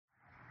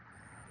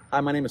Hi,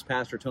 my name is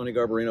Pastor Tony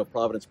Garbarino of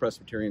Providence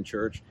Presbyterian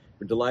Church.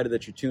 We're delighted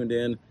that you tuned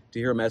in to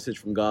hear a message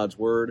from God's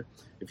Word.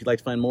 If you'd like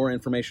to find more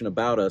information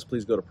about us,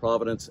 please go to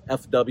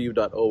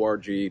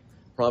providencefw.org,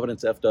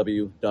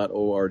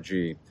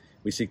 providencefw.org.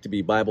 We seek to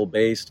be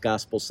Bible-based,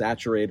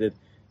 gospel-saturated,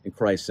 and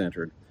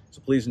Christ-centered.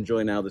 So please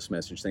enjoy now this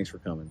message. Thanks for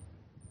coming.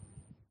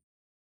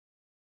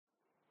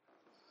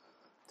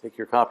 Take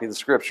your copy of the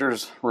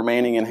Scriptures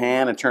remaining in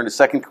hand and turn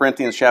to 2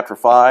 Corinthians chapter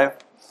 5.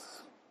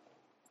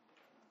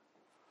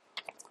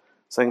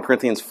 2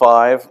 Corinthians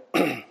 5,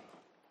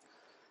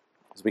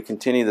 as we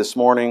continue this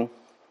morning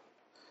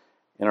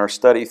in our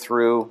study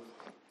through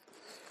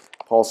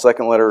Paul's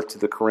second letter to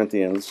the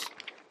Corinthians.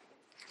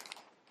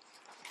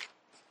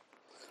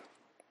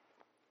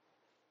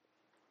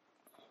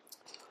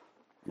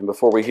 And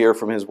before we hear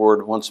from his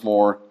word once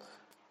more,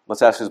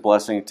 let's ask his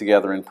blessing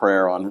together in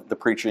prayer on the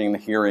preaching, the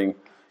hearing,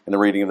 and the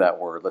reading of that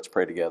word. Let's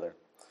pray together.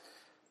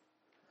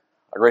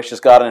 Our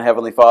gracious God and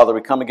Heavenly Father, we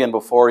come again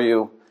before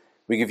you.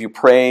 We give you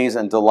praise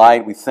and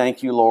delight. We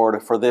thank you,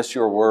 Lord, for this,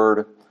 your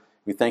word.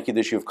 We thank you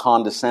that you have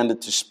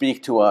condescended to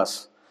speak to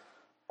us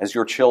as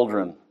your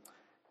children.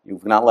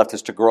 You've not left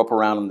us to grope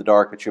around in the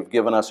dark, but you have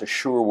given us a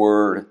sure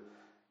word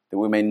that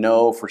we may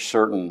know for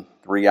certain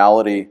the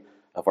reality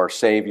of our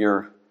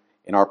Savior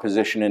and our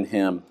position in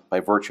him by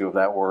virtue of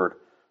that word.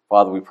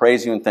 Father, we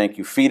praise you and thank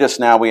you. Feed us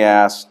now, we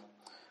ask.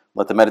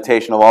 Let the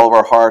meditation of all of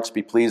our hearts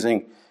be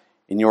pleasing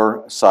in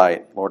your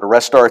sight. Lord,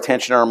 arrest our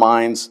attention and our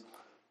minds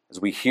as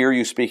we hear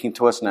you speaking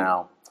to us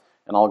now.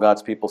 And all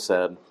God's people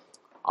said,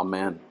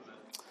 Amen.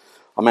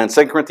 Amen.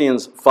 2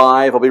 Corinthians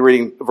 5, I'll be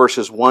reading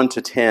verses 1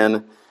 to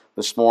 10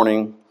 this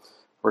morning.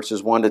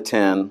 Verses 1 to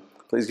 10.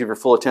 Please give your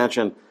full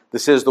attention.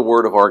 This is the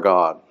word of our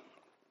God.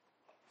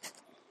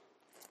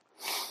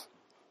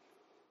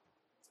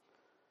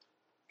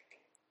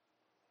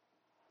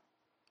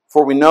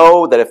 For we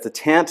know that if the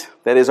tent,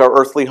 that is our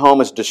earthly home,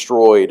 is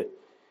destroyed,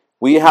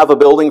 we have a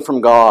building from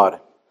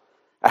God,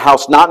 a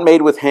house not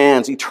made with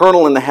hands,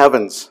 eternal in the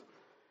heavens.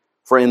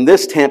 For in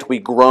this tent we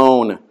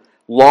groan,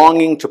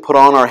 longing to put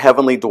on our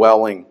heavenly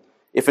dwelling,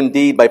 if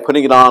indeed by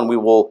putting it on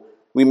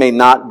we may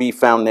not be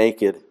found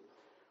naked.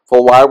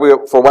 For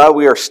while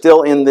we are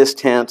still in this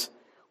tent,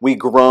 we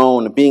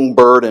groan, being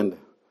burdened,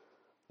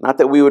 not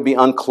that we would be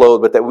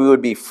unclothed, but that we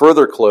would be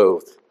further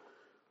clothed,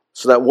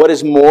 so that what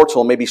is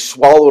mortal may be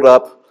swallowed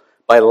up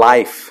by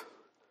life.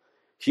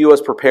 He who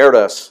has prepared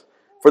us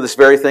for this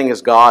very thing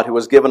is God, who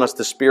has given us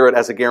the Spirit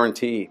as a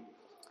guarantee.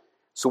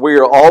 So we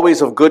are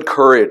always of good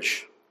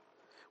courage.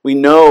 We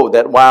know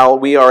that while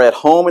we are at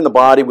home in the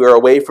body, we are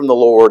away from the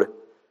Lord,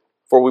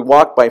 for we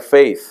walk by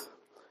faith,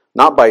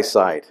 not by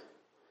sight.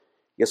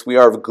 Yes, we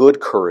are of good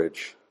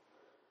courage,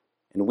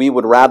 and we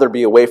would rather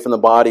be away from the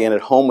body and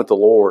at home with the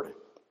Lord.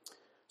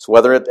 So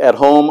whether at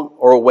home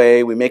or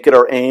away, we make it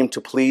our aim to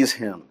please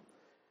him,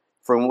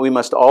 for we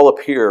must all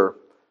appear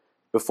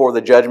before the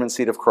judgment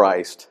seat of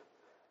Christ,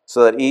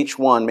 so that each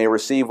one may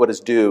receive what is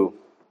due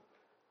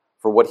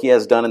for what he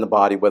has done in the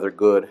body, whether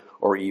good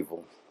or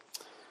evil.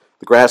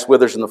 The grass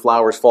withers and the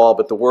flowers fall,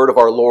 but the word of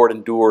our Lord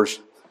endures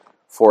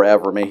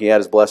forever. May he add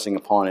his blessing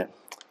upon it.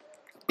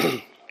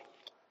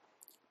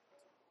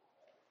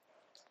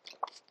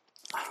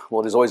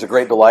 Well, it is always a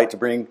great delight to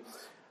bring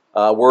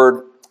a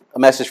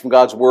message from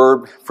God's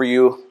word for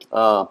you,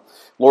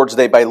 Lord's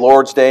Day by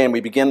Lord's Day, and we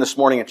begin this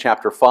morning at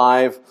chapter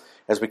 5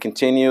 as we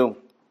continue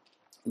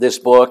this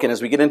book. And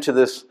as we get into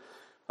this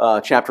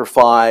chapter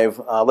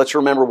 5, let's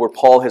remember where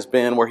Paul has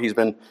been, where he's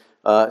been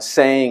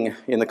saying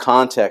in the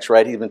context,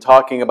 right? He's been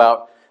talking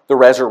about the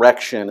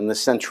resurrection and the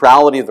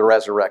centrality of the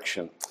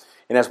resurrection.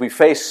 And as we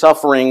face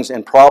sufferings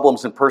and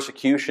problems and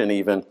persecution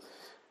even,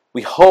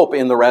 we hope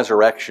in the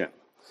resurrection,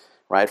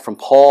 right? From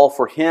Paul,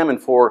 for him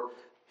and for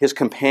his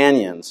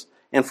companions,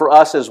 and for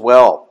us as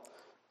well,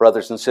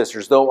 brothers and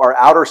sisters. Though our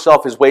outer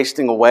self is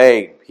wasting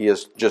away, he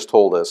has just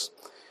told us,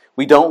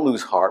 we don't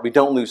lose heart, we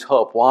don't lose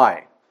hope.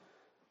 Why?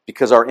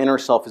 Because our inner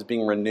self is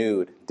being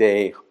renewed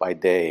day by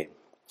day.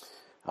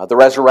 The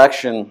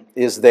resurrection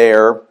is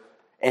there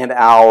and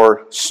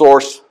our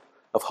source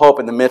of hope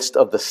in the midst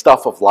of the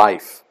stuff of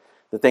life,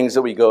 the things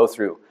that we go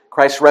through.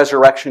 Christ's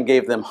resurrection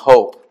gave them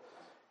hope.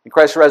 And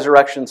Christ's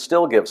resurrection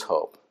still gives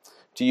hope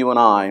to you and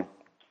I,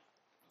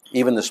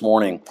 even this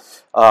morning.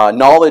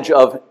 Knowledge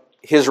of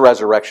his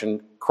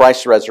resurrection,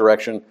 Christ's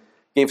resurrection,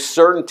 gave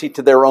certainty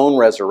to their own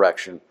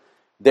resurrection.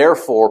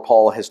 Therefore,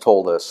 Paul has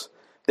told us,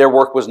 their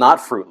work was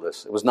not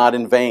fruitless, it was not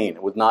in vain,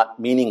 it was not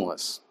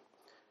meaningless.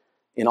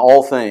 In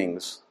all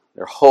things,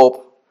 their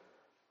hope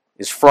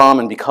is from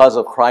and because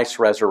of Christ's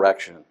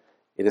resurrection.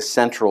 It is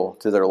central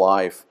to their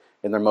life,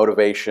 in their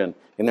motivation,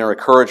 in their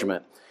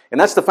encouragement.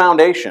 And that's the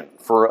foundation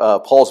for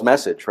Paul's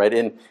message, right?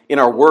 In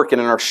our work and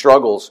in our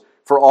struggles,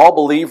 for all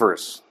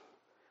believers,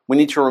 we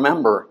need to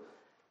remember,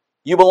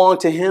 you belong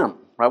to him,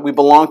 right? We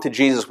belong to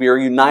Jesus. We are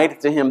united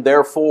to him,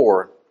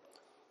 therefore,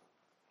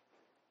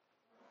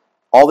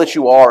 all that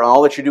you are and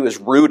all that you do is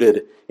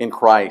rooted in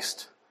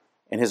Christ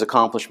and his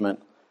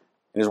accomplishment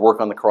and his work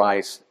on the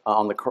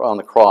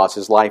cross,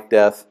 his life,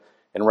 death,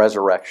 and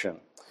resurrection.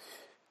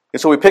 And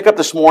so we pick up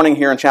this morning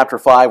here in chapter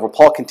 5 where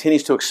Paul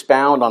continues to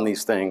expound on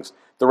these things,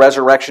 the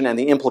resurrection and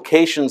the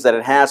implications that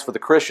it has for the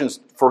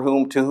Christians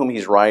to whom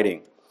he's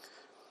writing.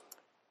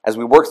 As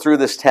we work through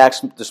this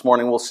text this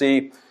morning, we'll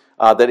see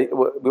that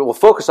we will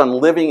focus on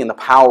living in the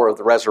power of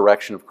the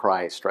resurrection of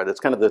Christ. Right? That's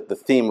kind of the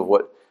theme of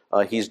what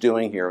he's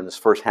doing here in this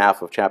first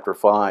half of chapter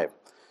 5.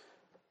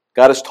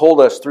 God has told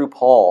us through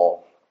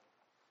Paul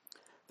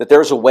that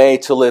there's a way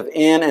to live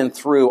in and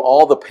through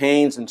all the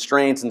pains and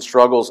strains and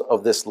struggles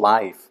of this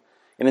life.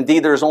 And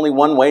indeed, there's only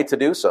one way to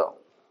do so.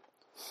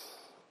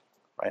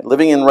 Right?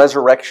 Living in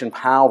resurrection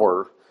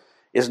power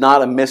is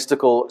not a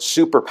mystical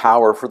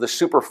superpower for the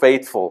super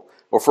faithful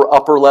or for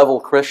upper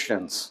level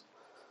Christians.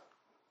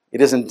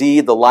 It is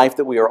indeed the life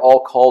that we are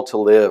all called to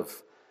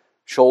live,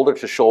 shoulder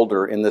to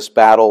shoulder in this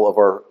battle of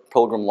our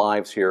pilgrim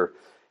lives here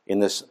in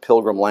this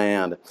pilgrim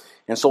land.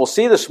 And so we'll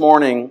see this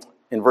morning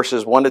in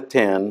verses 1 to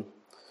 10,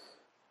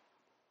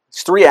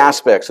 it's three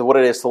aspects of what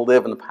it is to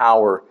live in the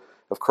power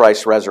of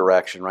Christ's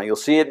resurrection, right? You'll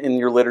see it in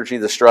your liturgy,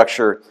 the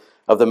structure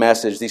of the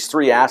message. These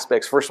three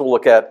aspects. First, we'll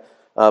look at,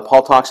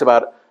 Paul talks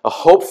about a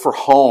hope for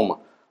home,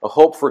 a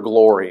hope for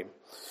glory.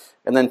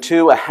 And then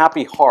 2, a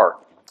happy heart.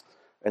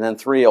 And then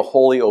 3, a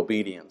holy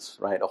obedience,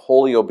 right? A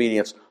holy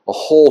obedience, a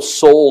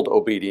whole-souled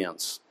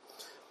obedience.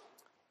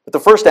 But the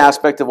first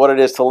aspect of what it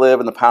is to live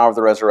in the power of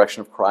the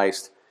resurrection of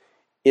Christ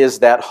is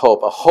that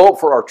hope, a hope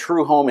for our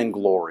true home in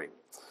glory,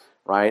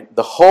 right?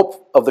 The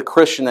hope of the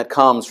Christian that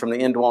comes from the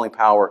indwelling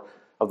power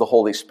of the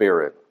Holy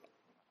Spirit.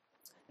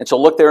 And so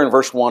look there in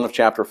verse 1 of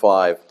chapter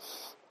 5.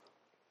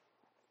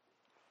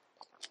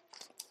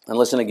 And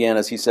listen again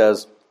as he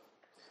says,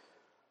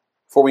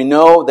 "For we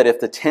know that if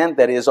the tent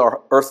that is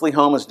our earthly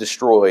home is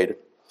destroyed,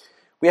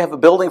 we have a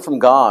building from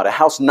God, a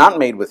house not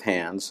made with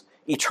hands,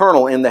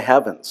 eternal in the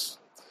heavens."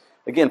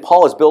 Again,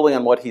 Paul is building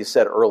on what he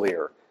said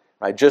earlier.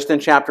 Right? Just in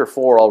chapter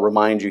 4, I'll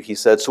remind you, he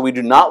said, "So we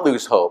do not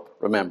lose hope,"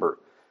 remember,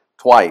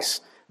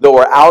 twice. "Though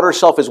our outer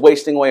self is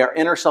wasting away, our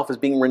inner self is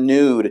being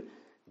renewed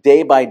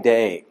day by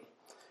day."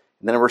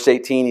 And then in verse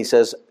 18 he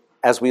says,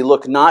 "As we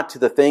look not to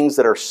the things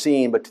that are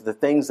seen, but to the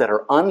things that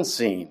are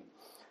unseen.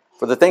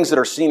 For the things that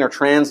are seen are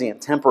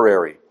transient,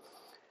 temporary.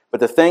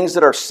 But the things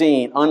that are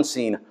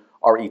unseen,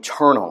 are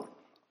eternal."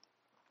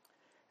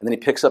 And then he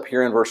picks up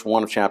here in verse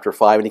 1 of chapter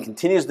 5, and he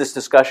continues this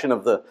discussion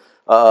of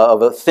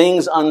the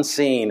things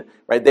unseen.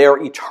 Right? They are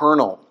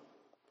eternal.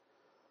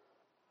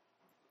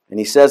 And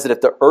he says that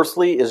if the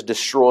earthly is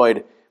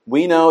destroyed,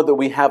 we know that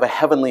we have a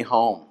heavenly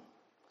home.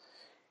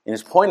 And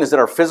his point is that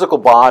our physical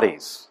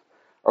bodies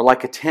are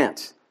like a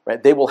tent,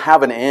 right? They will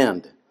have an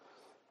end.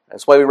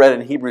 That's why we read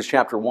in Hebrews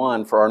chapter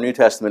 1 for our New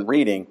Testament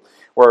reading,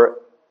 where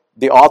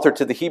the author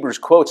to the Hebrews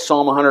quotes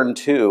Psalm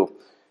 102,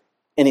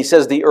 and he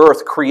says, "The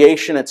earth,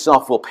 creation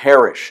itself, will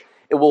perish.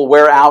 It will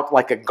wear out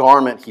like a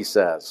garment," he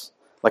says,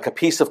 like a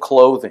piece of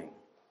clothing.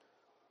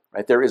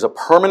 Right? There is a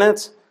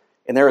permanent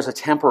and there is a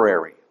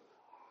temporary.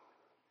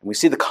 And we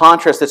see the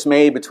contrast that's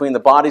made between the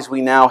bodies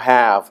we now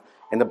have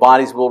and the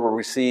bodies we will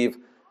receive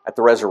at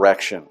the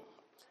resurrection.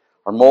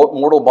 Our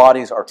mortal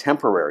bodies are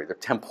temporary, they're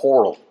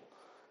temporal,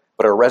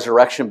 but our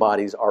resurrection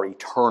bodies are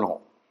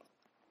eternal.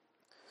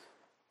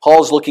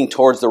 Paul is looking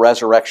towards the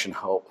resurrection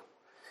hope.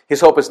 His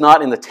hope is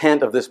not in the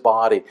tent of this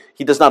body.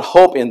 He does not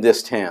hope in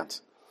this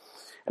tent.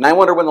 And I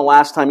wonder when the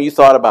last time you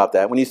thought about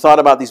that, when you thought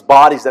about these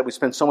bodies that we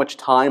spend so much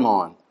time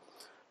on.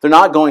 They're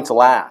not going to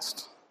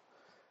last.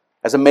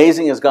 As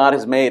amazing as God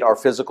has made our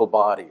physical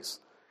bodies,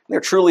 they're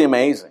truly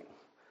amazing.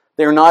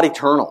 They are not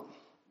eternal,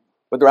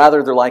 but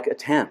rather they're like a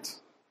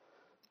tent.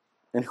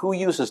 And who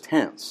uses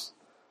tents?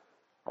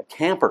 Like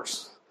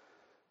campers.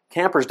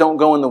 Campers don't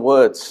go in the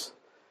woods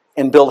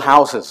and build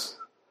houses,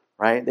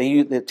 right? They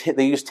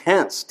use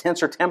tents.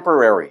 Tents are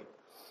temporary.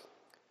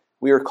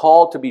 We are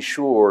called to be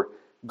sure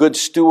good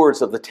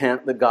stewards of the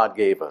tent that God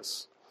gave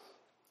us.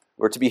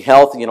 We're to be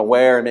healthy and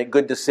aware and make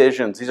good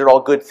decisions. These are all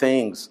good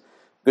things,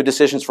 good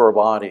decisions for our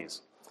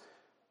bodies.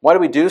 Why do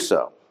we do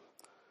so?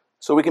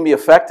 So we can be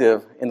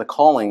effective in the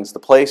callings, the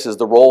places,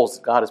 the roles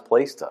that God has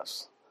placed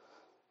us.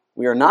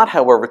 We are not,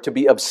 however, to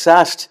be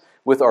obsessed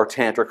with our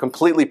tent or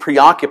completely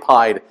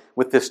preoccupied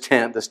with this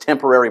tent, this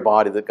temporary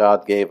body that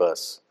God gave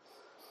us.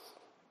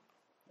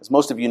 As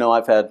most of you know,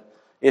 I've had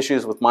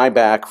issues with my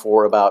back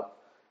for about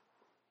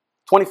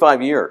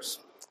 25 years.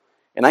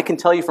 And I can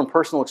tell you from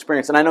personal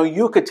experience, and I know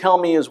you could tell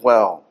me as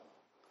well,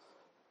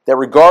 that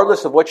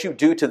regardless of what you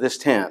do to this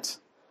tent,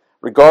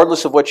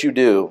 regardless of what you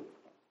do,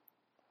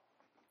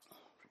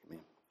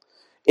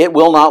 it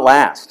will not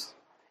last.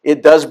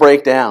 It does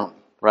break down,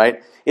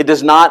 right? It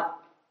does not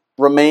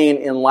remain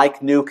in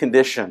like new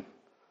condition.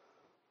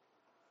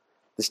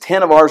 This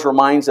tent of ours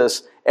reminds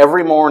us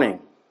every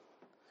morning,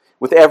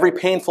 with every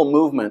painful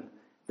movement,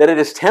 that it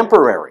is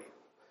temporary.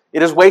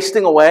 It is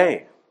wasting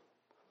away.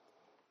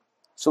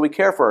 So we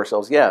care for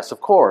ourselves, yes, of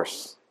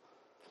course,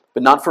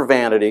 but not for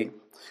vanity,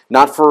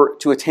 not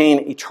to attain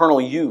eternal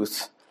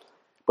youth,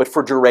 but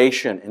for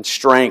duration and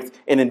strength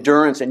and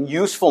endurance and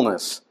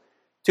usefulness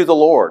to the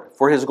Lord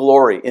for His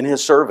glory in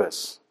His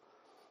service.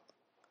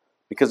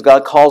 Because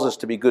God calls us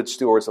to be good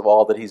stewards of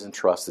all that He's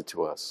entrusted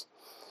to us.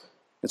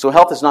 And so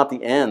health is not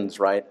the ends,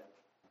 right?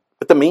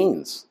 But the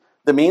means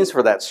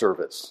for that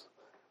service.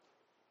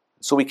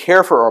 So we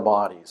care for our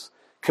bodies,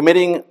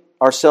 committing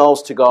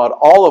ourselves to God,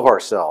 all of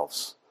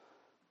ourselves.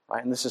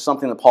 Right? And this is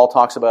something that Paul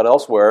talks about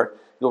elsewhere.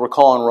 You'll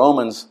recall in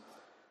Romans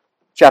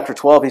chapter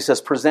 12, he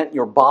says, present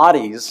your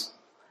bodies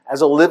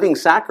as a living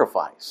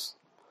sacrifice.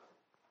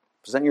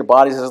 Present your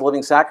bodies as a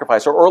living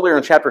sacrifice. Or earlier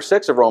in chapter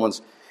 6 of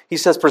Romans, he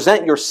says,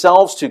 present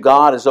yourselves to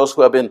God as those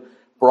who have been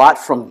brought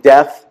from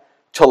death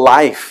to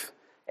life,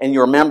 and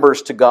your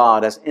members to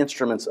God as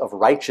instruments of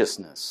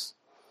righteousness.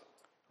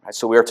 Right?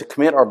 So we are to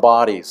commit our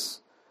bodies,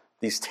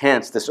 these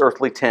tents, this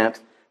earthly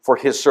tent, for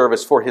His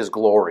service, for His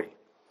glory.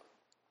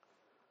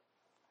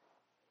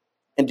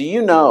 And do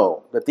you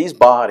know that these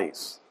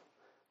bodies,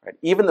 right,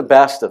 even the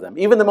best of them,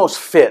 even the most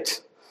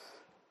fit,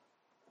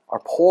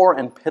 are poor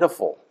and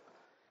pitiful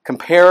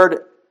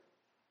compared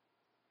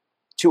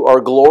to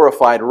our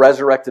glorified,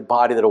 resurrected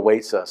body that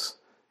awaits us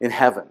in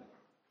heaven?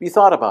 Have you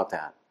thought about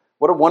that?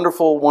 What a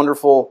wonderful,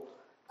 wonderful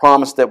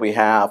promise that we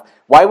have.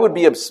 Why would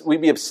we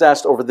be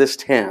obsessed over this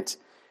tent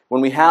when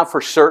we have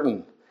for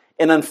certain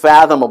an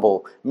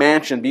unfathomable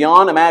mansion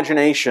beyond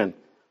imagination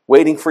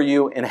waiting for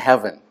you in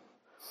heaven?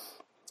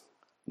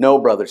 No,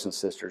 brothers and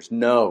sisters,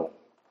 no.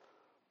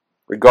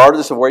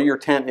 Regardless of where your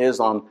tent is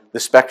on the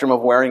spectrum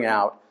of wearing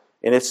out,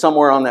 and it's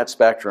somewhere on that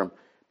spectrum,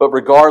 but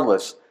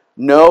regardless,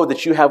 know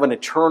that you have an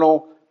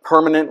eternal,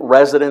 permanent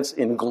residence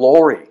in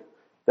glory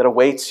that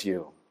awaits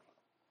you.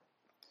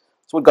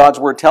 That's what God's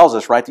Word tells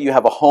us, right? That you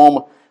have a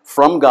home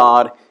from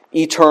God,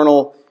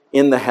 eternal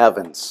in the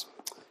heavens,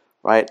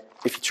 right?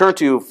 If you turn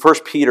to 1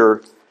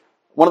 Peter,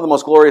 one of the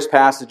most glorious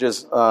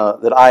passages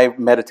that I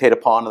meditate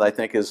upon that I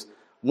think is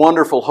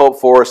wonderful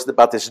hope for us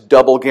about this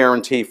double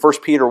guarantee. 1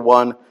 Peter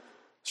 1,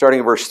 starting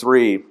in verse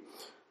 3.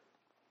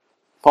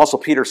 Apostle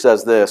Peter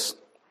says this,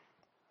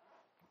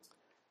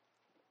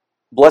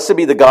 "Blessed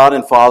be the God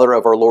and Father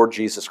of our Lord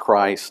Jesus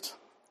Christ.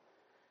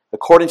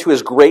 According to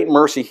His great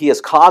mercy, He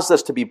has caused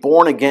us to be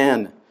born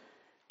again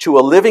to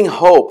a living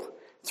hope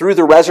through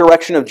the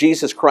resurrection of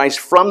Jesus Christ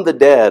from the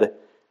dead,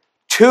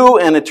 to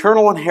an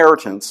eternal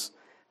inheritance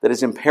that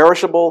is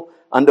imperishable,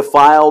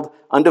 undefiled,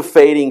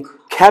 undefading,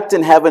 kept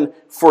in heaven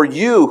for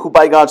you, who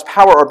by God's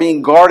power are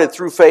being guarded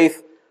through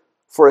faith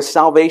for a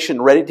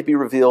salvation ready to be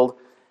revealed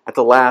at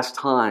the last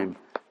time."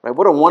 Right?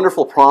 What a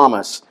wonderful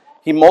promise.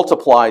 He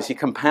multiplies, he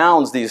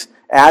compounds these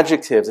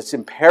adjectives. It's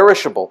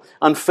imperishable,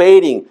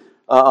 unfading,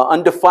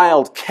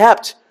 undefiled,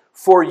 kept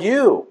for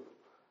you.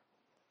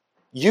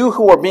 You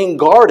who are being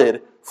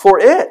guarded for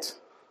it.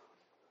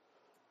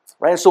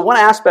 Right? So one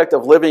aspect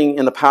of living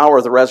in the power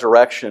of the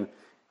resurrection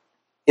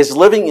is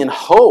living in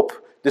hope,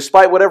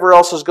 despite whatever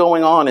else is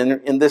going on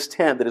in this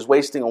tent that is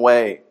wasting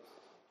away.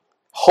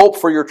 Hope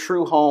for your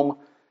true home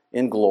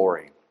in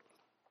glory.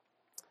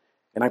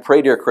 And I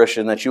pray, dear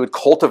Christian, that you would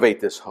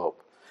cultivate this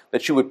hope,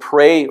 that you would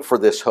pray for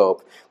this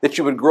hope, that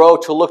you would grow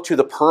to look to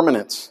the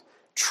permanent,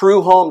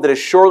 true home that is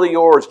surely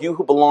yours, you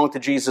who belong to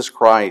Jesus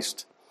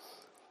Christ.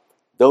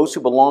 Those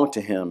who belong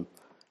to Him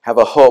have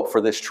a hope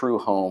for this true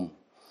home.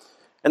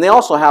 And they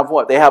also have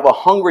what? They have a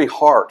hungry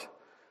heart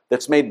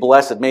that's made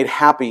blessed, made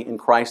happy in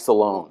Christ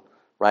alone,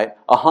 right?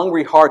 A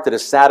hungry heart that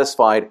is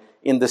satisfied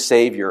in the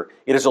Savior.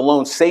 It is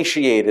alone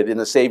satiated in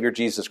the Savior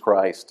Jesus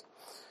Christ.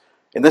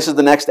 And this is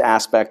the next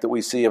aspect that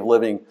we see of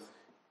living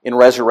in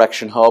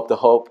resurrection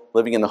hope,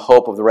 living in the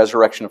hope of the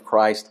resurrection of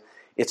Christ.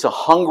 It's a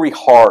hungry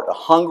heart, a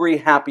hungry,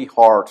 happy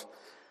heart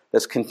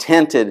that's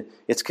contented.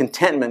 Its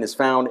contentment is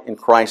found in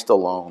Christ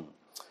alone.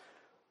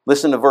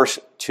 Listen to verse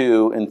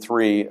 2 and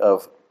 3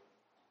 of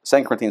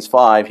 2 Corinthians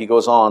 5. He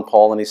goes on,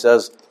 Paul, and he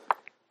says,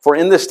 "For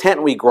in this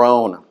tent we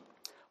groan,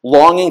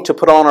 longing to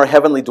put on our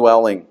heavenly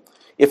dwelling,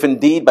 if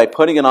indeed by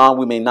putting it on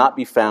we may not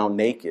be found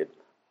naked."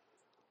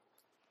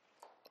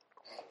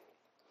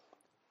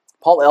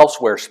 Paul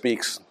elsewhere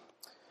speaks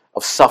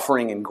of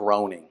suffering and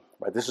groaning.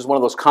 Right? This is one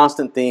of those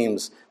constant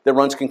themes that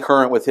runs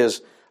concurrent with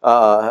his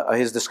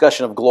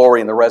discussion of glory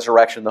and the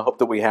resurrection, the hope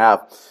that we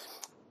have.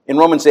 In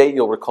Romans 8,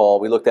 you'll recall,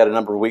 we looked at it a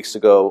number of weeks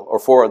ago, or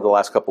for the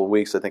last couple of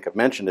weeks, I think I've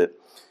mentioned it.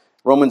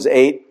 Romans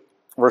 8,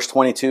 verse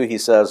 22, he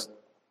says,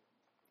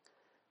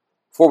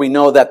 "For we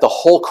know that the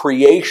whole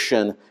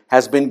creation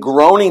has been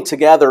groaning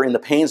together in the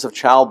pains of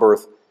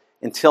childbirth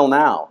until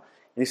now."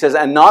 And he says,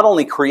 and not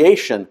only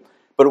creation,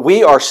 but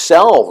we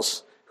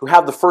ourselves, who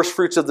have the first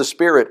fruits of the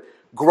Spirit,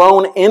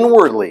 groan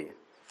inwardly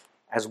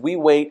as we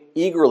wait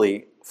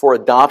eagerly for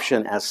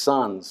adoption as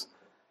sons,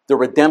 the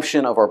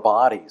redemption of our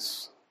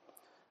bodies.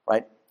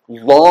 Right?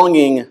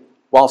 Longing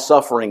while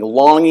suffering,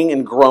 longing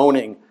and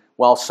groaning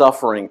while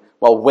suffering,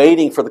 while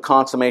waiting for the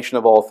consummation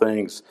of all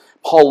things.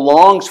 Paul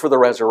longs for the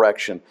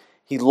resurrection.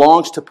 He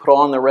longs to put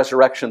on the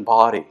resurrection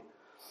body.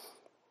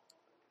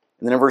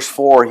 And then in verse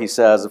 4 he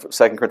says,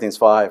 2 Corinthians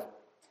 5,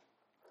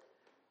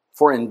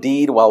 "For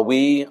indeed, while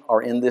we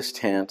are in this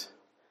tent,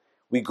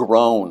 we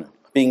groan,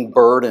 being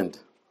burdened,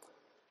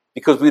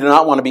 because we do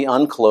not want to be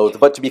unclothed,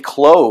 but to be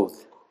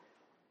clothed,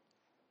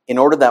 in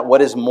order that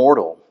what is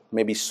mortal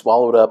may be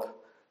swallowed up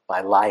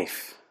by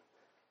life."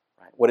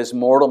 Right? What is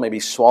mortal may be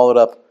swallowed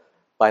up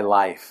by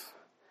life.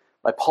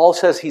 Right? Paul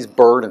says he's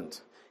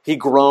burdened. He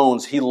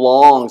groans. He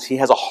longs. He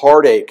has a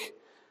heartache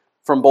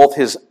from both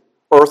his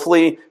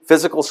earthly,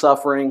 physical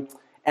suffering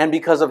and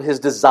because of his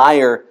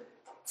desire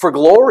for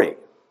glory.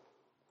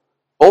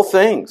 Both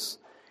things.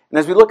 And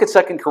as we look at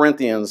 2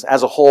 Corinthians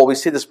as a whole, we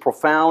see this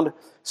profound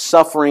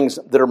sufferings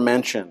that are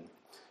mentioned.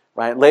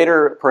 Right?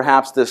 Later,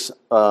 perhaps this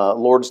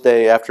Lord's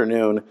Day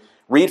afternoon,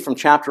 read from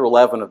chapter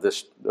 11 of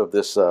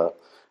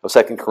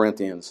 2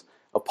 Corinthians,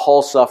 of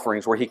Paul's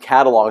sufferings, where he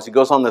catalogs. He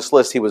goes on this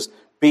list. He was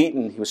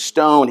beaten, he was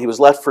stoned, he was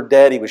left for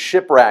dead, he was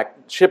shipwrecked.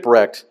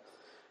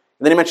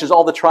 And then he mentions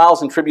all the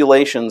trials and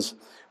tribulations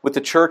with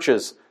the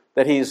churches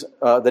that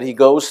he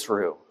goes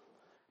through.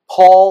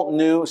 Paul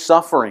knew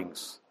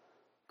sufferings.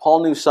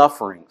 Paul knew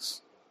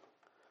sufferings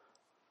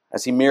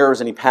as he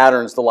mirrors and he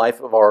patterns the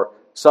life of our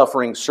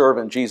suffering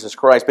servant, Jesus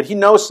Christ. But he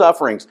knows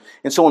sufferings.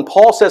 And so when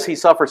Paul says he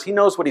suffers, he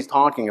knows what he's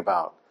talking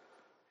about.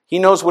 He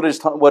knows what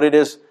it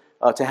is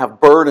to have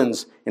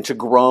burdens and to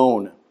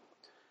groan.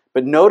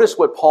 But notice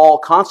what Paul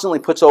constantly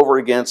puts over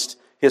against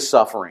his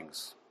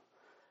sufferings.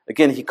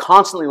 Again, he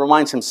constantly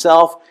reminds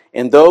himself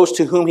and those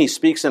to whom he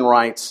speaks and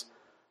writes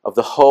of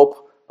the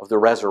hope of the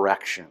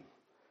resurrection.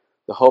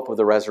 The hope of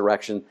the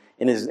resurrection.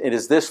 And it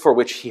is this for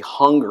which he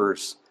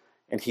hungers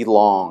and he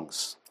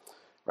longs.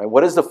 Right?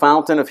 What is the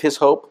fountain of his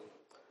hope?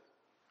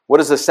 What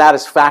is the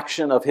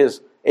satisfaction of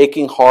his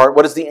aching heart?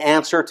 What is the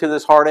answer to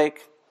this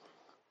heartache?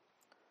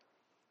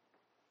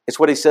 It's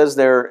what he says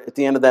there at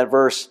the end of that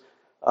verse,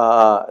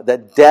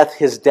 that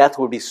his death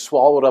would be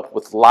swallowed up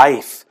with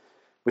life,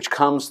 which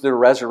comes through the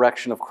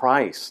resurrection of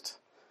Christ.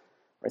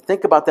 Right?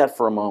 Think about that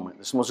for a moment.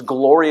 This most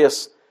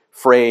glorious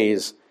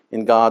phrase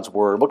in God's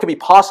Word. What could be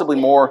possibly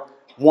more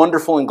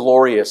wonderful and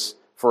glorious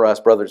for us,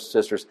 brothers and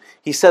sisters?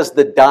 He says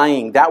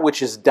that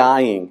which is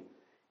dying,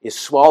 is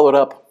swallowed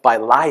up by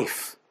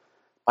life,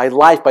 by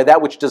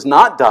that which does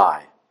not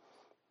die.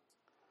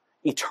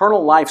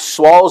 Eternal life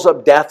swallows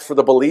up death for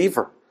the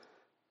believer.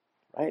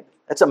 Right?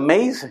 That's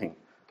amazing.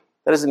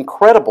 That is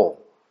incredible.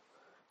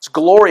 It's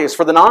glorious.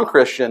 For the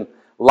non-Christian,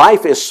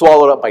 life is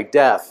swallowed up by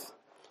death.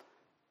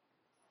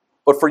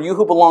 But for you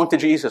who belong to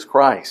Jesus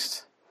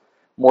Christ,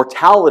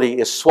 mortality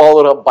is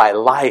swallowed up by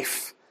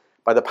life,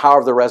 by the power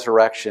of the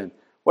resurrection.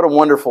 What a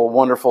wonderful,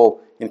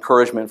 wonderful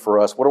encouragement for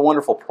us. What a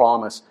wonderful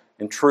promise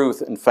and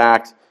truth, in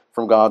fact,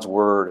 from God's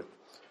Word.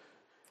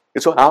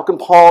 And so how can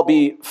Paul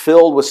be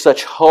filled with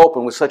such hope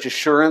and with such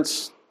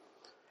assurance?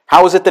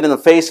 How is it that in the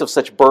face of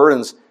such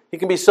burdens, he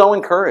can be so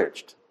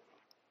encouraged?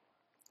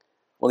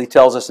 Well, he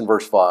tells us in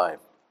verse 5,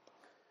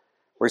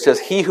 where he says,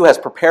 "He who has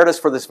prepared us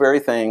for this very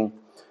thing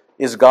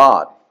is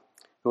God,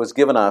 who has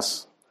given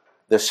us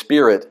the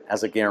Spirit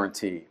as a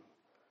guarantee."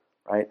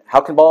 Right? How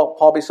can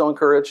Paul be so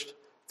encouraged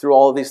through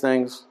all of these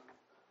things?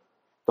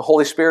 The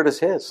Holy Spirit is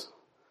his.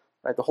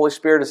 Right? The Holy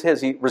Spirit is his.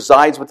 He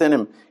resides within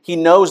him. He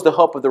knows the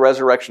hope of the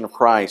resurrection of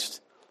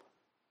Christ.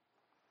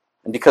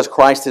 And because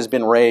Christ has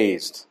been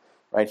raised,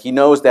 right, he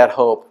knows that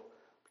hope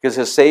because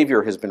his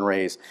Savior has been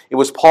raised. It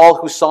was Paul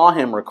who saw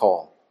him,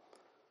 recall.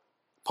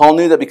 Paul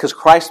knew that because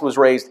Christ was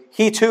raised,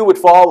 he too would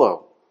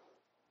follow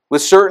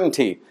with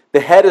certainty. The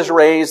head is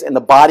raised and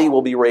the body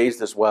will be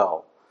raised as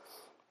well.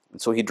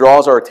 And so he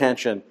draws our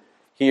attention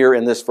here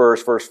in this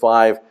verse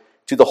 5,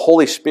 to the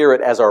Holy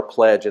Spirit as our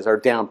pledge, as our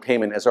down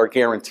payment, as our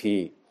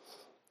guarantee.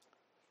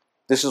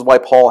 This is why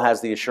Paul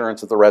has the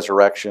assurance of the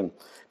resurrection,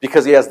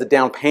 because he has the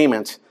down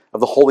payment of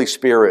the Holy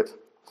Spirit.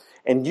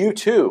 And you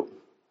too,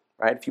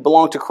 right? If you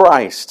belong to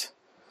Christ,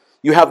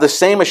 you have the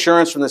same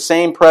assurance from the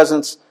same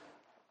presence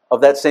of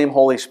that same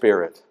Holy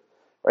Spirit.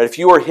 Right? If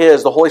you are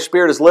his, the Holy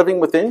Spirit is living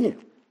within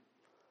you.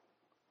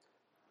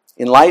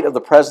 In light of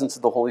the presence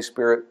of the Holy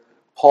Spirit,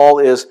 Paul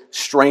is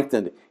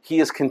strengthened. He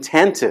is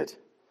contented.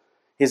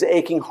 His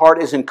aching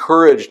heart is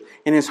encouraged,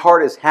 and his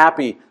heart is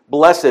happy,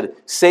 blessed,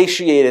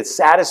 satiated,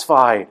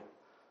 satisfied.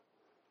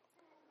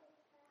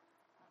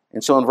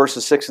 And so in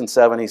verses 6 and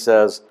 7 he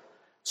says,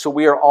 "So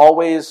we are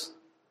always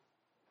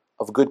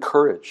of good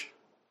courage.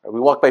 We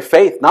walk by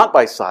faith, not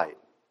by sight."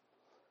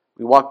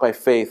 We walk by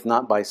faith,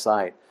 not by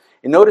sight.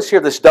 And notice here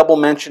this double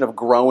mention of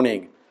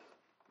groaning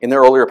in the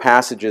earlier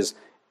passages.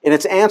 And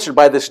it's answered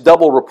by this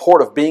double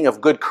report of being of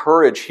good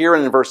courage here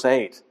in verse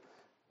 8.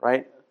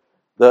 Right?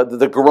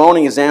 The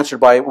groaning is answered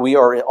by we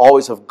are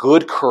always of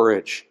good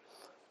courage.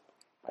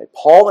 Right?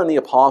 Paul and the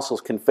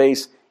apostles can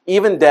face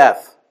even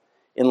death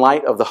in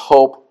light of the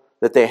hope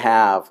that they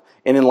have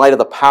and in light of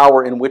the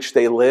power in which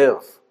they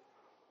live.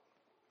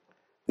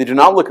 They do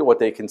not look at what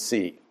they can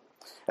see,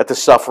 at the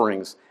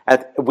sufferings,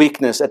 at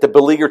weakness, at the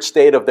beleaguered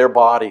state of their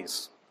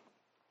bodies.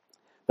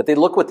 But they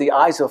look with the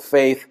eyes of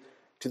faith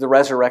to the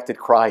resurrected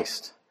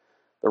Christ,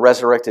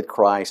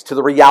 to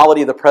the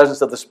reality of the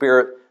presence of the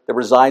Spirit that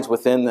resides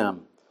within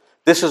them.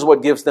 This is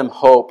what gives them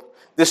hope.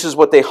 This is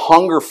what they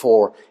hunger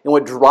for and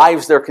what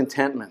drives their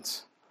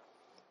contentment.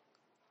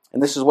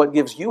 And this is what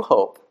gives you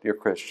hope, dear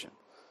Christian.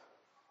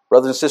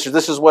 Brothers and sisters,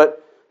 this is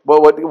what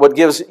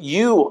gives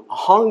you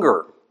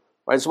hunger.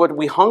 Right? It's what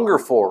we hunger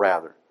for,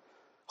 rather.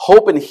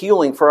 Hope and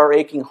healing for our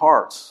aching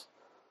hearts.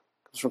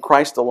 It's from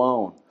Christ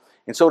alone.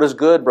 And so it is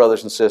good,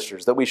 brothers and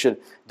sisters, that we should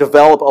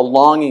develop a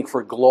longing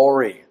for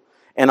glory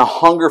and a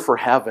hunger for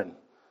heaven,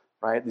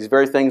 right? These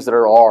very things that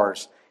are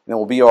ours and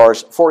will be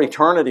ours for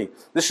eternity.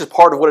 This is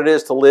part of what it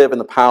is to live in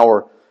the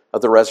power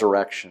of the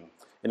resurrection.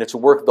 And it's a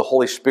work of the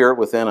Holy Spirit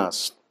within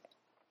us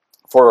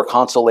for our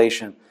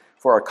consolation,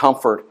 for our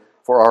comfort,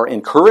 for our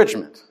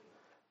encouragement,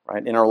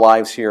 right, in our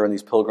lives here in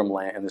this pilgrim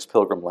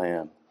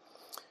land.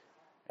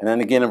 And then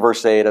again in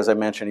verse 8, as I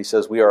mentioned, he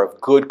says, we are of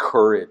good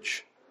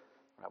courage.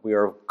 We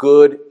are of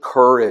good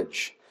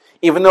courage.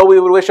 Even though we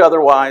would wish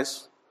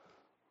otherwise,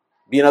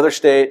 be in another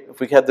state.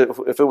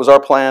 If it was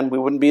our plan, we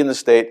wouldn't be in this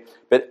state.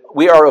 But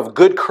we are of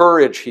good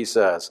courage, he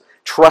says,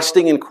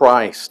 trusting in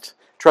Christ,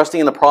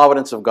 trusting in the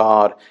providence of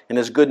God and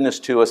His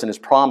goodness to us and His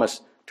promise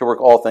to work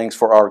all things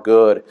for our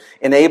good,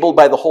 enabled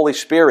by the Holy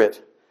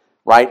Spirit,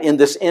 right, in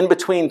this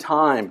in-between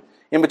time,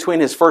 in between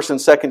His first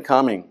and second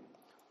coming,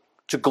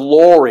 to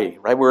glory,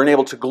 right? We're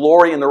enabled to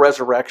glory in the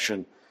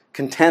resurrection,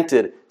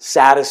 contented,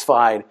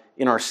 satisfied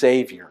in our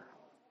Savior.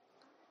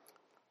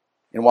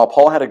 And while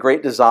Paul had a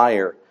great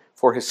desire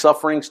for his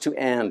sufferings to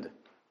end,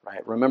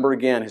 right? Remember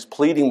again his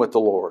pleading with the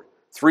Lord.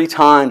 3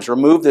 times,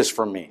 remove this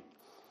from me.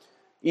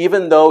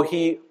 Even though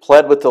he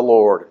pled with the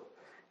Lord,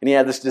 and he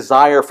had this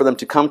desire for them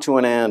to come to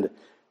an end,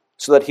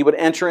 so that he would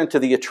enter into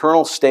the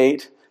eternal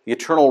state, the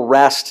eternal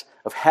rest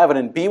of heaven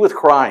and be with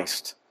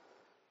Christ.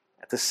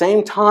 At the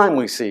same time,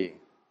 we see,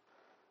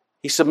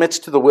 he submits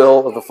to the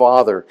will of the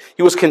Father.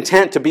 He was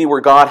content to be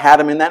where God had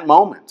him in that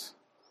moment,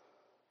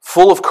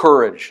 full of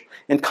courage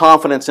and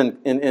confidence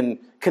and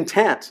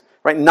content,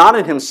 right? Not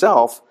in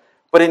himself,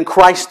 but in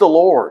Christ the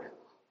Lord.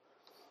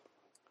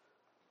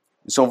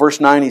 And so in verse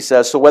 9 he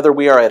says, so whether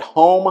we are at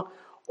home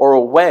or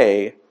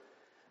away,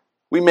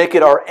 we make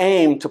it our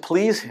aim to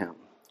please Him.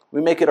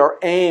 We make it our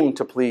aim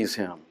to please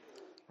Him.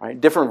 Right?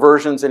 Different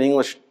versions in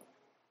English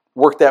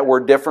work that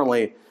word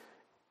differently.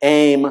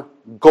 Aim,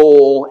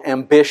 goal,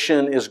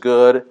 ambition is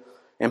good.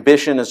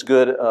 Ambition is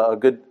good, a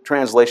good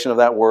translation of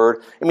that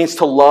word. It means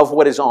to love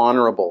what is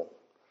honorable.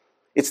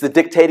 It's the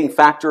dictating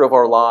factor of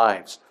our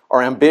lives,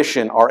 our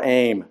ambition, our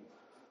aim.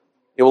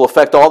 It will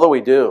affect all that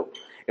we do.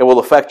 It will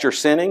affect your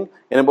sinning,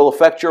 and it will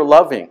affect your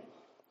loving. It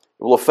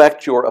will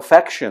affect your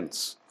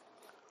affections.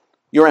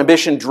 Your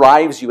ambition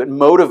drives you. It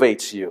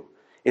motivates you.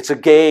 It's a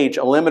gauge,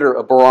 a limiter,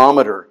 a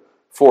barometer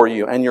for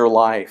you and your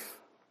life.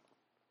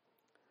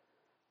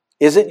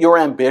 Is it your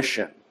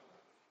ambition,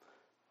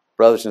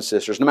 brothers and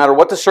sisters, no matter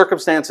what the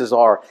circumstances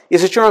are,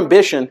 is it your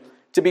ambition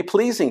to be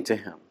pleasing to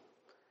Him?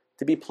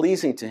 To be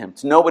pleasing to Him,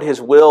 to know what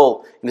His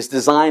will and His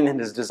design and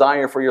His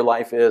desire for your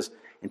life is,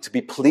 and to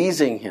be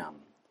pleasing Him.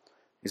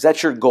 Is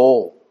that your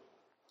goal?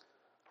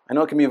 I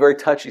know it can be a very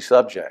touchy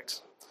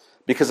subject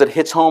because it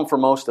hits home for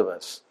most of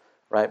us,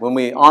 right? When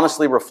we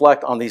honestly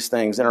reflect on these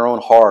things in our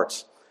own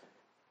hearts.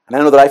 And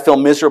I know that I feel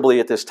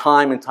miserably at this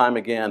time and time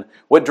again.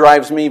 What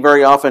drives me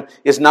very often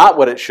is not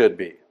what it should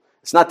be.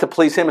 It's not to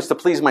please Him, it's to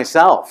please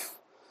myself,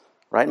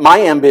 right?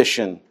 My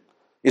ambition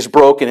is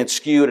broken, it's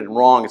skewed and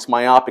wrong, it's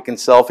myopic and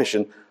selfish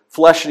and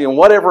fleshly and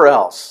whatever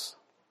else.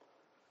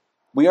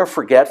 We are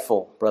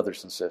forgetful,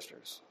 brothers and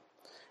sisters.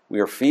 We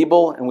are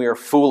feeble and we are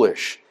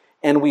foolish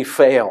and we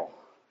fail.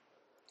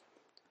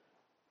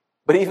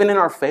 But even in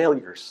our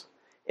failures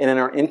and in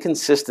our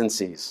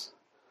inconsistencies,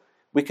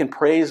 we can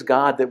praise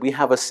God that we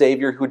have a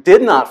Savior who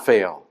did not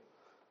fail,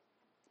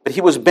 but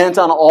He was bent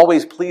on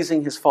always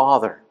pleasing His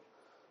Father,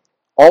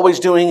 always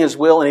doing His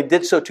will, and He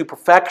did so to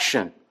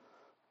perfection.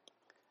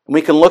 And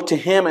we can look to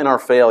Him in our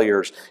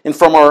failures, and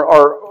from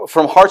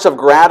from hearts of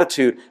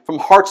gratitude, from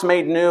hearts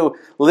made new,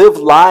 live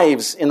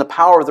lives in the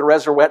power of the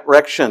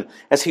resurrection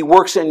as He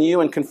works in you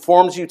and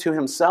conforms you to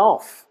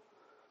Himself.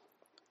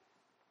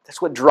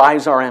 That's what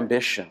drives our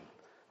ambition.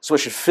 So it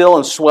should fill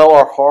and swell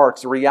our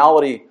hearts, the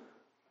reality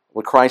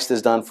what Christ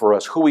has done for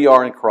us, who we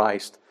are in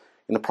Christ,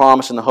 in the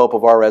promise and the hope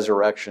of our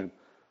resurrection,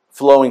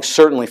 flowing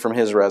certainly from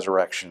His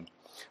resurrection.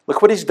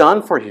 Look what He's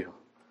done for you.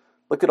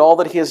 Look at all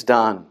that He has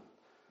done.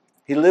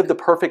 He lived a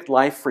perfect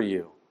life for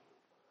you.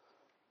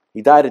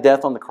 He died a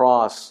death on the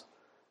cross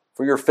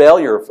for your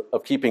failure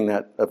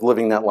of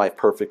living that life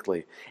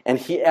perfectly. And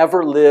He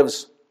ever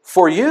lives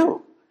for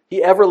you.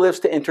 He ever lives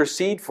to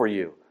intercede for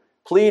you,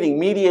 pleading,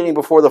 mediating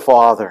before the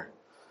Father.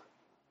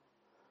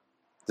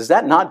 Does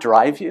that not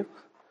drive you?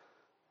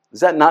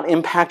 Does that not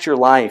impact your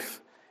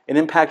life and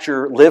impact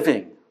your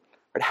living?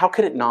 But how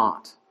could it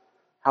not?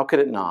 How could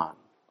it not?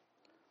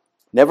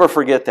 Never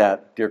forget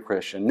that, dear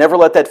Christian. Never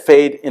let that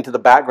fade into the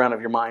background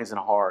of your minds and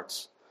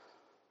hearts.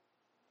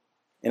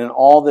 And in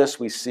all this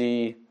we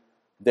see,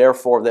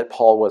 therefore, that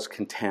Paul was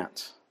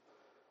content.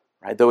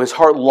 Right? Though his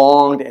heart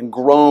longed and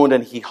groaned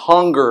and he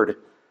hungered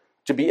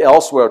to be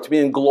elsewhere, to be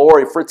in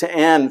glory, for it to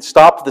end,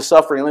 stop the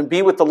suffering, and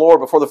be with the Lord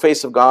before the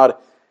face of God,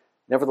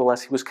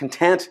 nevertheless, he was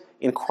content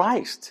in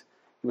Christ.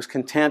 He was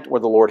content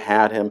where the Lord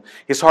had him.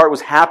 His heart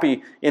was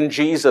happy in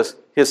Jesus,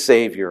 his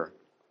Savior.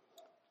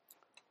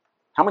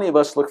 How many of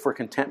us look for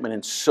contentment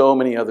in so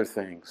many other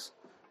things?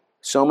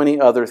 So many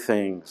other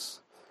things.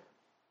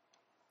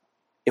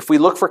 If we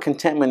look for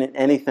contentment in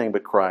anything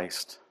but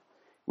Christ,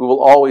 we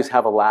will always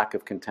have a lack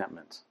of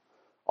contentment.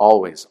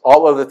 Always.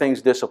 All other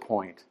things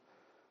disappoint.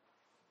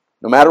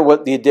 No matter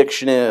what the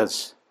addiction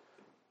is,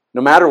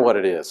 no matter what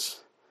it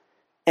is,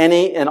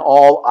 any and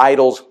all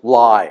idols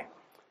lie.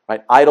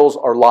 Right? Idols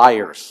are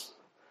liars.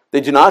 They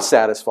do not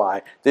satisfy.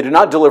 They do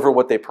not deliver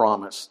what they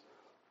promise.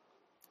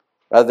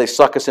 Rather, they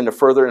suck us into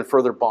further and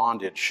further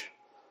bondage.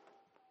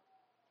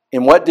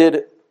 And what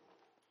did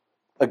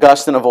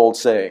Augustine of old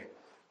say,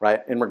 right,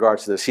 in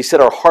regards to this? He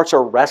said, our hearts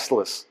are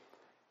restless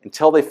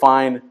until they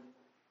find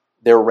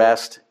their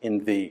rest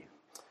in Thee.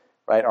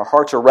 Right? Our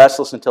hearts are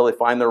restless until they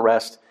find their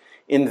rest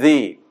in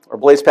Thee. Or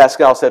Blaise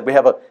Pascal said, we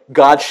have a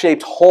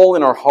God-shaped hole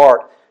in our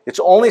heart. It's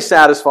only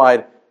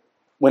satisfied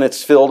when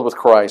it's filled with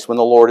Christ, when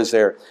the Lord is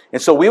there.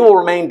 And so we will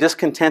remain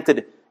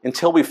discontented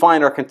until we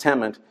find our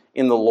contentment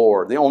in the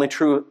Lord, the only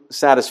true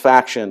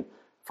satisfaction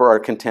for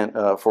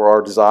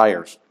our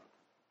desires.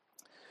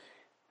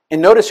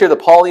 And notice here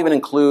that Paul even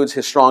includes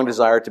his strong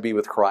desire to be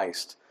with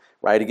Christ.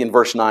 Right? Again,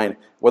 verse 9,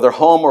 whether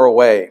home or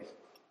away.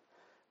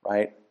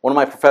 Right? One of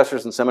my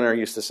professors in seminary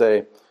used to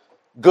say,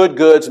 good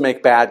goods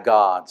make bad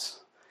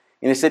gods.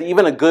 And he said,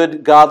 even a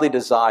good godly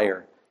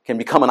desire can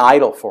become an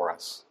idol for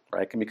us.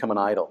 Right? It can become an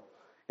idol.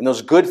 And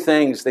those good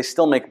things, they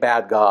still make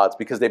bad gods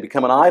because they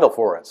become an idol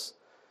for us.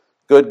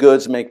 Good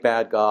goods make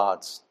bad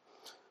gods.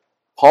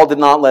 Paul did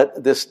not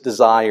let this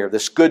desire,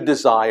 this good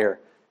desire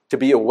to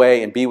be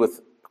away and be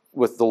with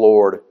the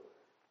Lord,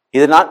 he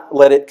did not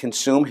let it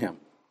consume him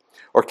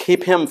or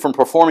keep him from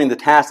performing the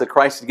task that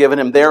Christ had given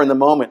him there in the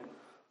moment,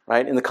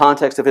 right, in the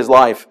context of his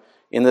life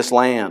in this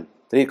land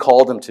that he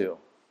called him to.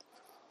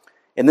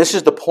 And this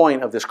is the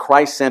point of this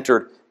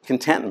Christ-centered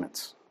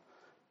contentment.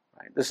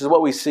 Right? This is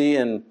what we see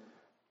in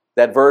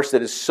that verse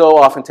that is so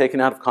often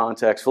taken out of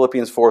context,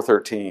 Philippians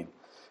 4:13.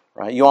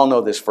 Right? You all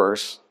know this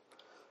verse.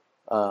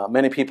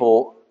 Many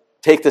people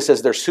take this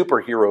as their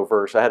superhero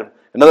verse. I had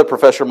another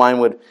professor of mine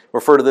would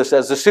refer to this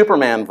as the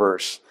Superman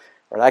verse.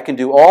 Right? I can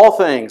do all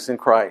things in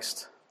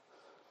Christ.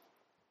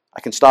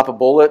 I can stop a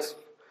bullet.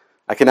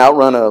 I can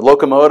outrun a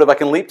locomotive. I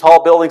can leap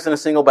tall buildings in a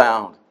single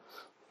bound.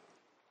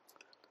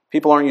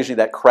 People aren't usually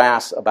that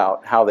crass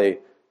about how they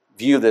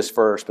view this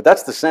verse, but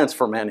that's the sense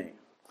for many.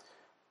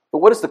 But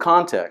what is the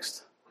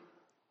context?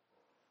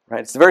 Right?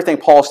 It's the very thing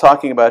Paul's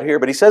talking about here,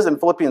 but he says in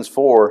Philippians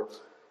 4,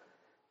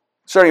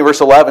 starting in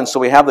verse 11,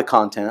 so we have the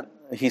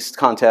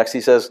context,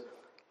 he says,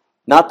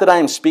 not that I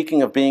am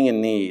speaking of being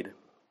in need,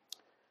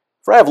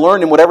 for I have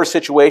learned in whatever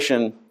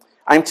situation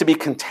I am to be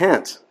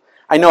content.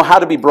 I know how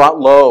to be brought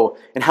low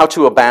and how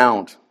to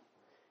abound.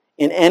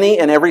 In any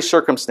and every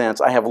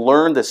circumstance, I have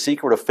learned the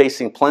secret of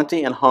facing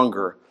plenty and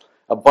hunger,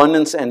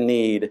 abundance and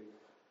need.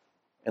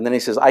 And then he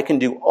says, I can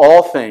do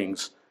all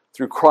things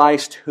through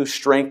Christ who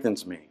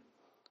strengthens me.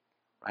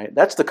 Right?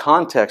 That's the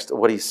context of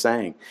what he's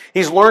saying.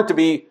 He's learned to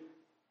be,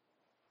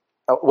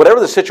 whatever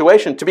the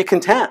situation, to be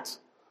content.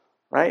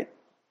 Right?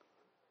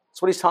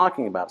 That's what he's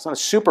talking about. It's not a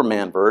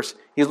Superman verse.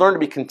 He's learned to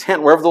be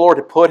content wherever the Lord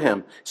had put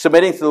him,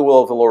 submitting to the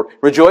will of the Lord,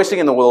 rejoicing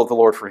in the will of the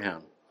Lord for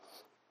him.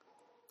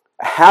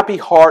 A happy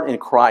heart in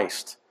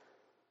Christ,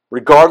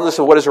 regardless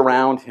of what is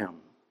around him.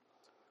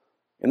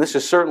 And this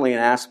is certainly an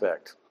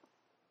aspect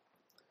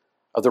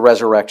of the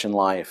resurrection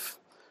life.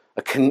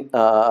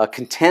 A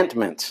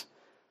contentment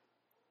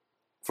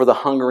for the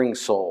hungering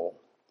soul.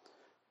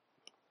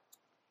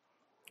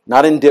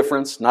 Not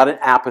indifference, not in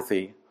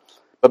apathy,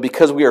 but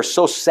because we are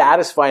so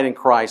satisfied in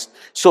Christ,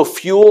 so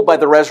fueled by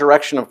the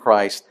resurrection of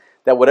Christ,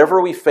 that whatever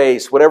we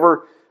face,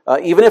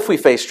 even if we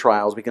face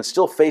trials, we can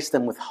still face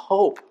them with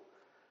hope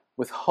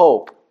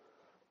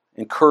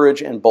and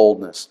courage and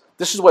boldness.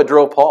 This is what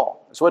drove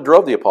Paul. It's what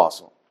drove the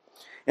apostle.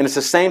 And it's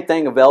the same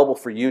thing available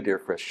for you, dear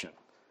Christian.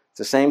 It's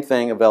the same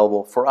thing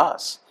available for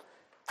us.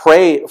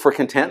 Pray for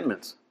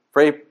contentment.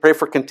 Pray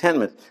for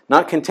contentment.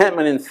 Not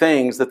contentment in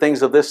things, the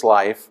things of this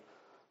life,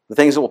 the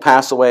things that will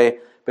pass away,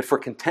 but for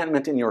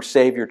contentment in your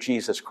Savior,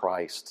 Jesus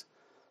Christ.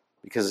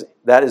 Because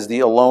that is the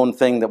alone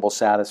thing that will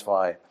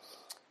satisfy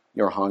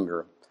your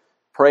hunger.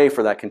 Pray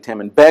for that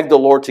contentment. Beg the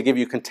Lord to give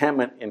you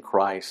contentment in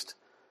Christ.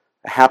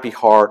 A happy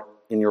heart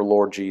in your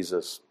Lord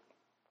Jesus.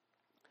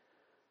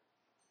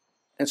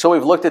 And so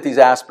we've looked at these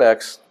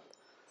aspects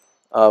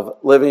of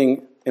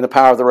living in the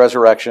power of the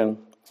resurrection,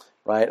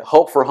 right?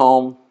 Hope for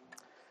home,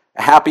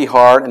 a happy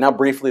heart, and now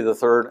briefly the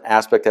third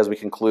aspect as we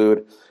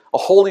conclude, a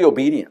holy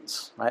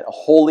obedience, right? A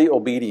holy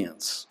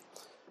obedience.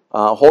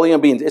 Holy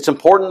obedience. Its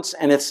importance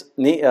and its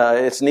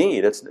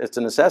need. It's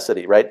a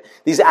necessity, right?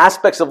 These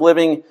aspects of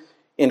living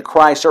in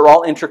Christ are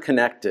all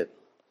interconnected.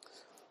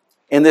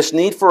 And this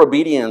need for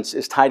obedience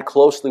is tied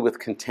closely with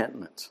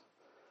contentment.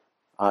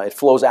 It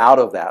flows out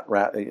of that,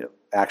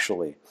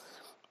 actually.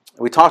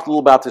 We talked a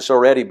little about this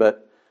already,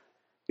 but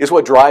it's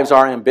what drives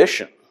our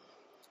ambition.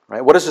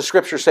 Right? What does the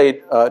Scripture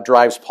say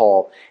drives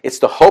Paul? It's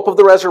the hope of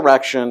the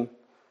resurrection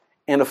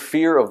and a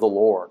fear of the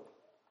Lord.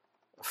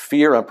 A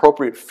fear, an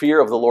appropriate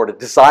fear of the Lord, a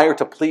desire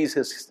to please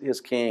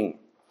his King.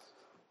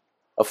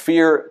 A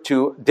fear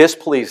to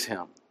displease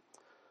him.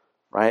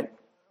 Right?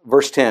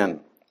 Verse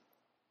 10.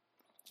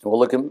 We'll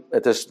look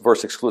at this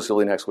verse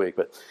exclusively next week.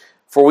 But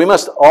for we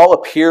must all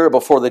appear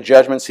before the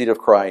judgment seat of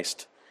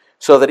Christ,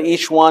 so that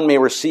each one may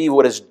receive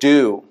what is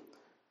due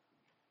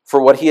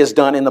for what he has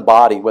done in the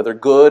body, whether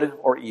good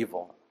or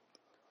evil.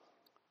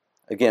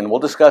 Again, we'll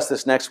discuss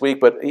this next week,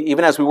 but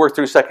even as we work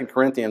through 2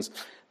 Corinthians,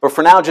 but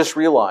for now, just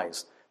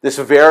realize this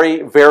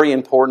very, very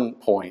important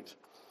point.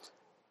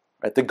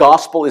 Right? The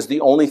gospel is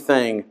the only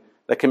thing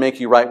that can make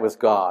you right with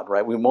God.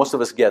 Right? Most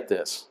of us get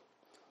this.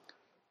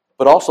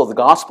 But also, the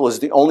gospel is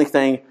the only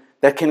thing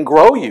that can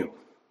grow you.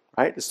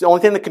 Right? It's the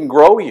only thing that can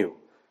grow you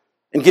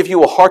and give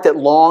you a heart that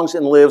longs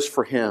and lives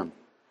for Him.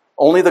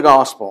 Only the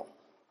gospel.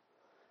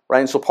 Right?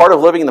 And so part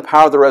of living in the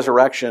power of the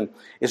resurrection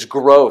is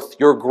growth,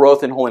 your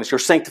growth in holiness, your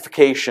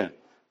sanctification,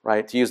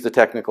 right? To use the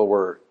technical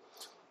word.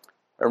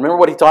 Remember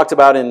what he talked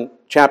about in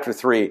chapter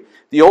 3.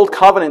 The old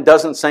covenant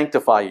doesn't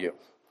sanctify you.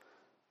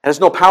 It has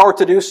no power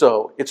to do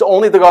so. It's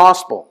only the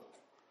gospel.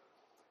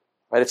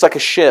 Right? It's like a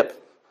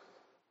ship.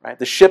 Right?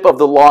 The ship of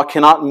the law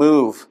cannot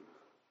move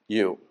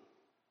you.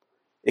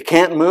 It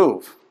can't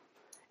move.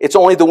 It's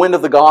only the wind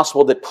of the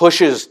gospel that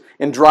pushes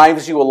and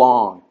drives you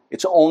along.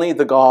 It's only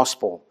the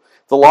gospel.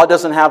 The law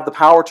doesn't have the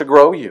power to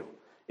grow you.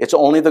 It's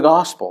only the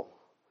gospel.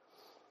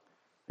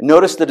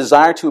 Notice the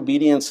desire to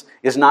obedience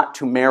is not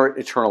to merit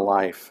eternal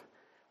life,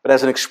 but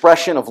as an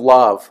expression of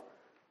love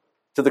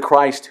to the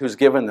Christ who's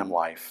given them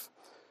life,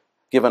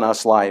 given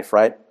us life,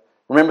 right?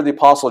 Remember the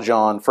Apostle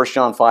John, 1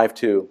 John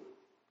 5:2,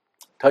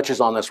 touches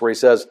on this where he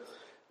says,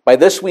 "By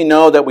this we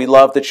know that we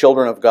love the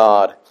children of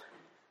God,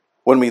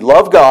 when we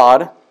love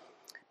God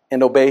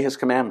and obey His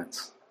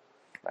commandments."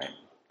 Right?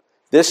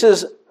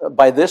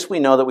 By this we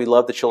know that we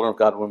love the children of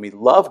God, when we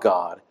love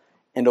God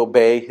and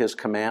obey His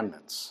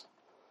commandments.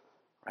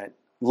 Right?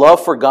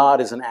 Love for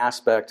God is an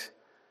aspect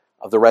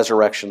of the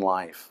resurrection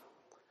life.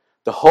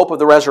 The hope of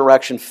the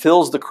resurrection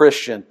fills the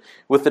Christian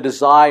with the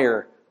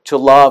desire to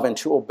love and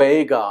to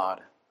obey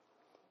God.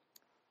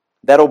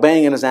 That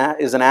obeying is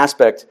an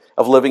aspect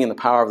of living in the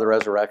power of the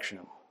resurrection.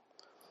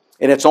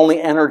 And it's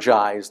only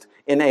energized,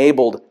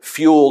 enabled,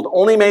 fueled,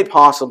 only made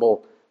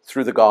possible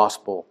through the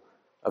gospel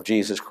of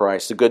Jesus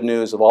Christ, the good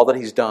news of all that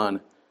He's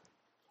done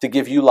to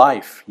give you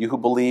life, you who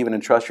believe and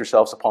entrust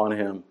yourselves upon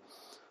Him.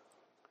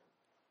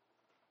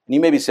 And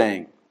you may be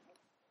saying,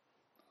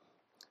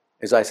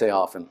 as I say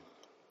often,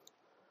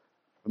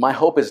 my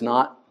hope is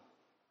not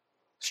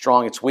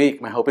strong, it's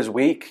weak. My hope is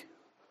weak.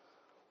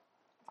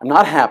 I'm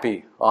not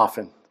happy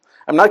often.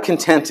 I'm not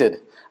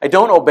contented. I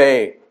don't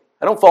obey.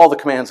 I don't follow the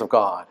commands of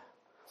God.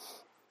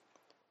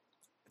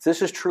 If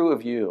this is true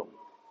of you,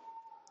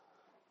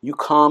 you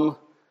come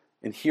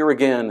and hear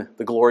again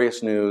the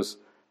glorious news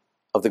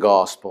of the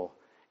gospel.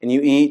 And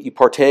you eat, you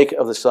partake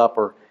of the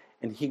supper,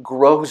 and He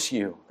grows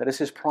you. That is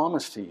His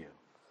promise to you.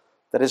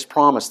 That is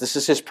promise. This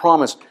is His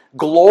promise.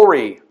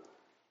 Glory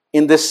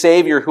in this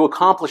Savior who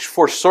accomplished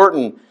for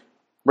certain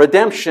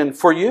redemption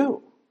for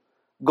you.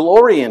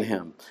 Glory in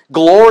Him.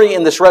 Glory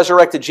in this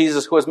resurrected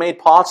Jesus who has made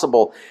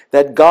possible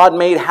that God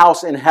made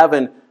house in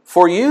heaven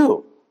for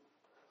you.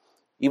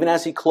 Even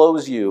as He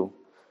clothes you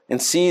and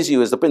sees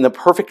you as in the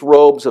perfect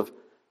robes of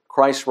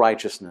Christ's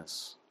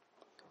righteousness.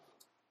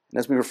 And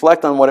as we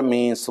reflect on what it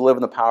means to live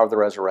in the power of the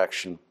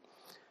resurrection,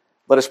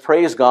 let us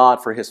praise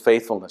God for His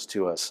faithfulness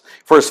to us.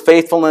 For His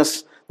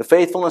faithfulness, the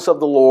faithfulness of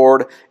the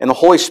Lord, and the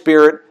Holy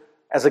Spirit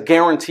as a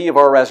guarantee of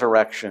our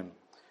resurrection.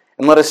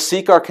 And let us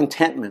seek our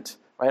contentment,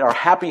 right, our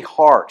happy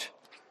heart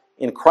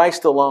in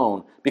Christ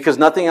alone, because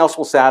nothing else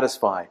will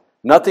satisfy.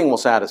 Nothing will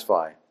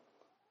satisfy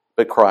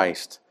but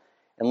Christ.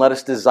 And let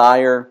us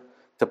desire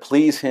to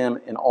please Him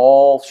in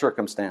all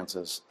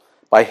circumstances,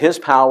 by His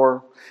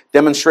power,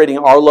 demonstrating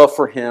our love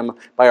for Him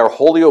by our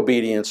holy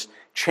obedience,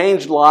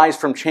 changed lives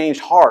from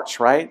changed hearts,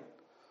 right?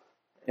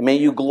 And may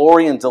you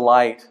glory and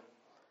delight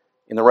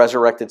in the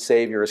resurrected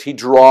Savior as He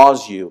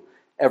draws you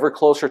ever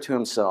closer to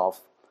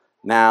Himself,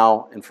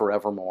 now and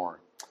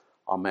forevermore.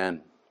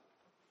 Amen.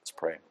 Let's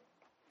pray.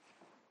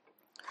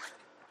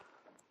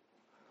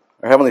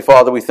 Our Heavenly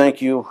Father, we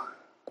thank You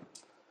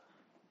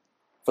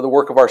for the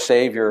work of our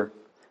Savior,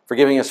 for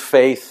giving us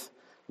faith,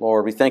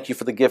 Lord. We thank You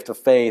for the gift of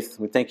faith.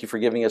 We thank You for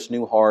giving us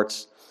new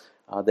hearts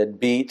that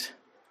beat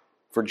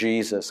for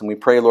Jesus. And we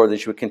pray, Lord,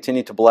 that You would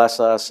continue to bless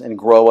us and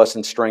grow us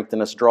and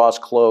strengthen us, draw us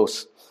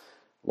close,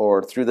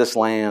 Lord, through this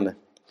land,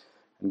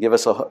 and give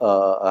us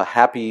a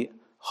happy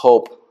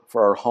hope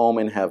for our home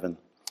in heaven.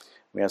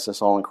 We ask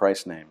this all in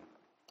Christ's name.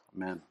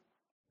 Amen.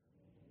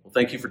 Well,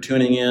 thank you for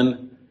tuning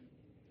in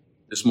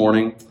this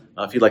morning.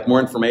 If you'd like more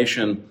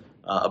information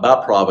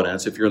about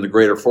Providence, if you're in the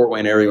greater Fort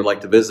Wayne area and would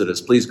like to visit us,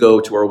 please go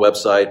to our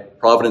website,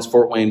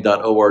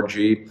 providencefortwayne.org.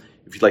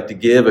 If you'd like to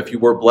give, if you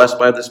were blessed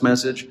by this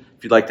message,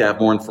 if you'd like to have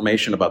more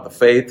information about the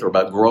faith or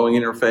about growing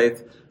in your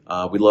faith,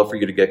 we'd love for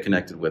you to get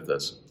connected with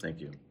us.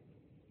 Thank you.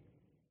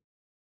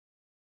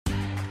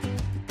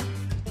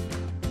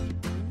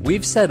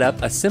 We've set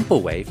up a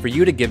simple way for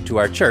you to give to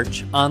our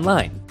church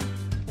online.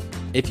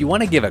 If you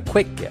want to give a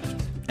quick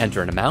gift,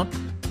 enter an amount,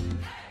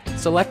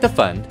 select a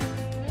fund,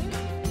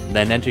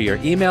 then enter your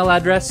email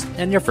address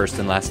and your first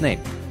and last name.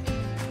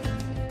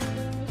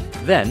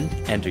 Then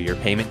enter your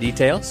payment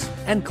details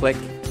and click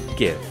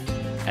Give.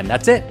 And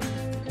that's it.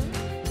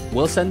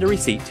 We'll send a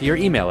receipt to your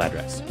email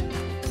address.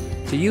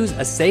 To use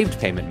a saved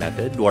payment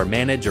method or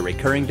manage a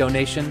recurring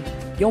donation,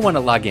 you'll want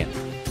to log in.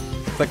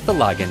 Click the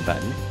login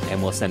button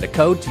and we'll send a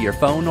code to your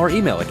phone or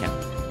email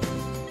account.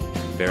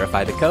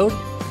 Verify the code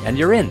and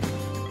you're in.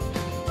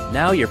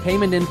 Now your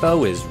payment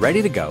info is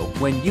ready to go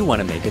when you want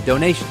to make a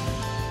donation.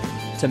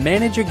 To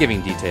manage your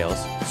giving details,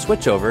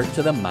 switch over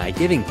to the My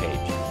Giving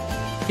page.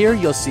 Here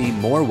you'll see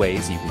more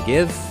ways you can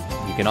give.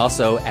 You can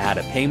also add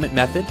a payment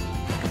method,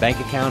 like a bank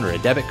account or a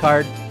debit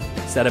card,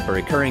 set up a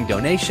recurring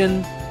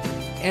donation,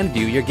 and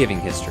view your giving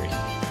history.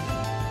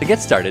 To get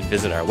started,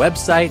 visit our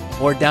website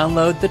or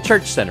download the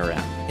Church Center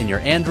app in your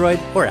Android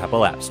or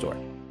Apple App Store.